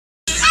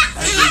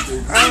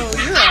Oh,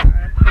 you are.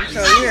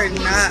 So we are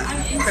not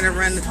gonna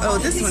run. Oh,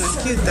 this one is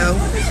cute though.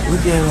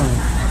 Look at him.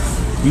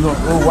 You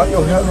gonna? Oh, why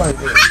your hair like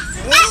that?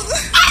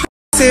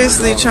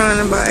 Seriously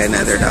trying to buy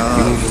another dog.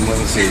 You need the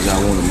money. Says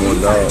y'all want more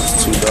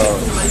dogs, 2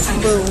 dogs.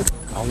 Boo.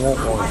 I want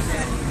one.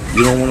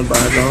 You don't want to buy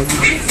a dog?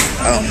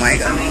 Oh my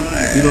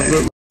god. You don't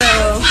look.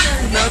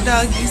 No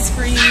doggies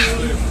for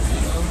you.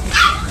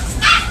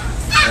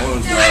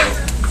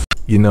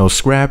 You know,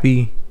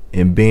 Scrappy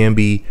and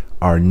Bambi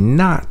are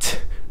not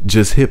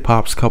just hip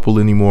hop's couple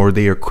anymore.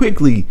 They are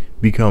quickly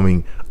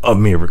becoming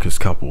America's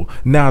couple.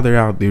 Now they're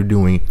out there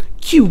doing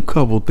cute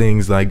couple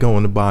things like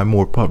going to buy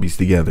more puppies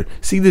together.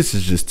 See, this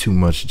is just too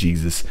much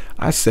Jesus.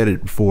 I said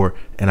it before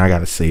and I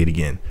gotta say it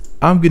again.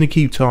 I'm gonna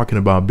keep talking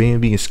about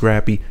Bambi and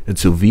Scrappy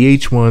until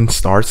VH1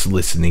 starts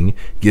listening,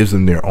 gives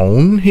them their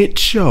own hit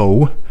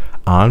show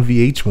on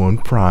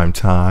VH1 prime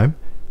time.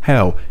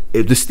 Hell,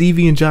 if the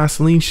Stevie and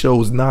Jocelyn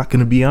show is not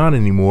gonna be on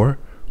anymore,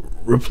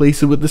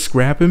 replace it with the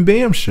Scrap and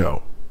Bam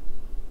show.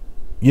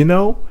 You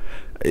know?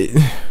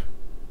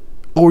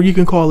 Or you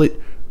can call it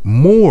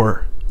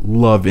more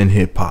love and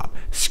hip hop.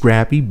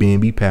 Scrappy,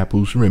 Bambi,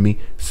 Papoose, Remy,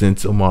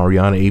 since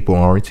Omarion and April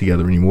aren't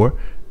together anymore.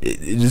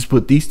 Just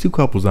put these 2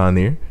 couples on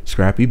there,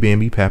 Scrappy,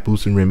 Bambi,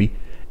 Papoose, and Remy,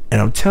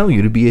 and I'm telling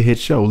you to be a hit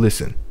show.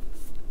 Listen,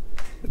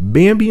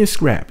 Bambi and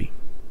Scrappy,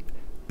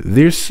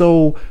 they're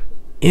so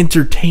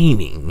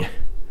entertaining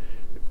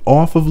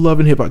off of Love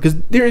and Hip Hop, because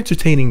they're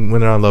entertaining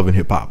when they're on Love and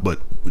Hip Hop,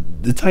 but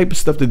the type of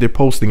stuff that they're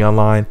posting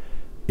online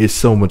is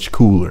so much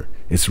cooler.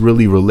 It's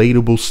really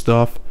relatable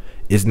stuff.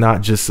 It's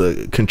not just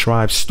a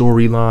contrived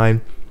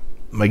storyline.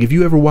 Like if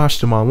you ever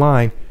watched them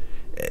online,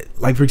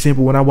 like for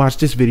example, when I watched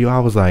this video, I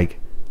was like,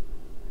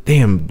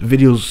 damn, the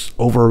video's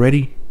over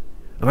already.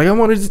 Like I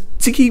wanted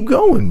to keep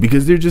going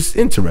because they're just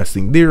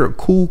interesting. They're a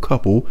cool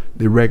couple.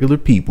 They're regular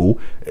people.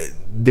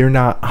 They're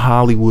not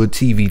Hollywood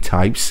TV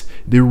types.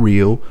 They're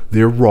real.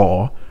 They're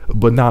raw,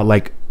 but not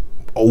like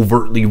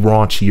overtly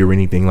raunchy or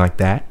anything like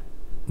that.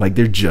 Like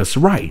they're just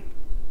right.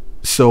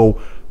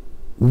 So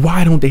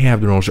why don't they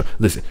have their own show?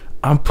 Listen,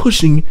 I'm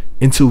pushing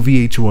until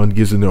VH1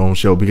 gives them their own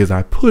show because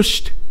I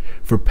pushed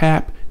for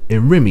Pap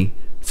and Remy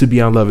to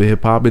be on Love and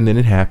Hip Hop, and then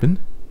it happened.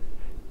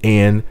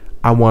 And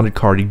I wanted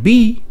Cardi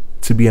B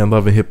to be on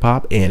Love and Hip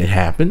Hop, and it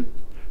happened.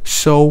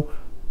 So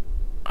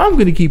I'm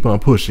gonna keep on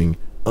pushing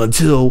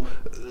until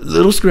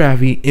Lil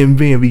Scrappy and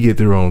Bambi get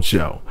their own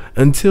show.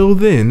 Until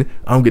then,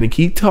 I'm gonna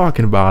keep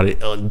talking about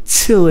it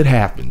until it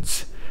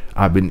happens.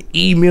 I've been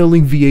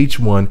emailing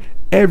VH1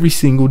 every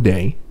single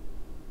day.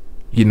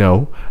 You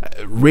know,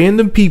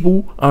 random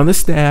people on the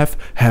staff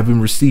have been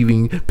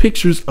receiving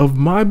pictures of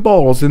my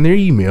balls in their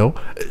email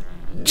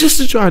just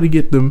to try to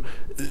get them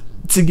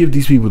to give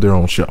these people their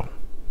own show.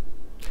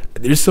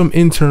 There's some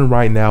intern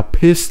right now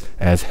pissed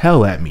as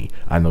hell at me.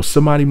 I know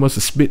somebody must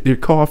have spit their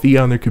coffee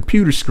on their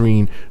computer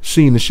screen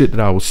seeing the shit that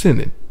I was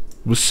sending.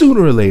 But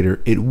sooner or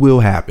later, it will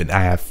happen.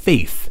 I have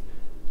faith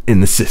in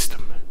the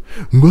system.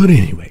 But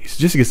anyways,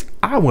 just because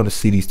I want to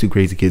see these 2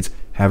 crazy kids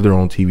have their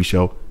own TV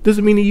show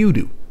doesn't mean that you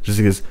do. Just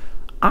because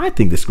I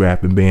think the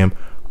Scrap and Bam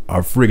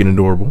are friggin'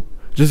 adorable.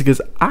 Just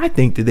because I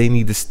think that they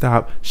need to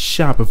stop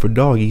shopping for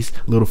doggies,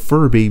 little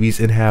fur babies,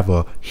 and have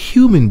a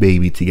human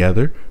baby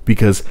together,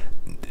 because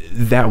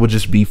that would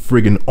just be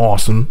friggin'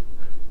 awesome,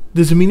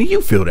 doesn't mean that you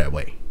feel that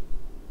way.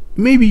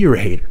 Maybe you're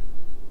a hater.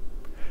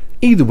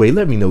 Either way,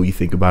 let me know what you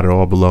think about it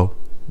all below.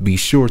 Be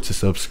sure to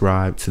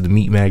subscribe to the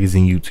Meat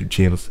Magazine YouTube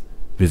channels.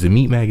 Visit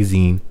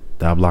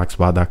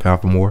meatmagazine.blogspot.com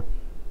for more.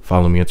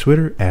 Follow me on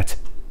Twitter at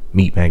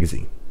Meat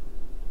Magazine.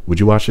 Would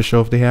you watch the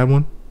show if they had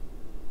one?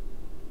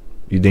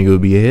 You think it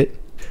would be a hit?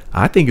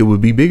 I think it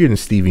would be bigger than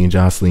Stevie and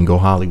Jocelyn Go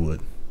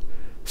Hollywood.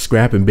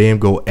 Scrap and Bam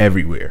go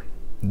everywhere.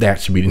 That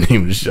should be the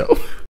name of the show.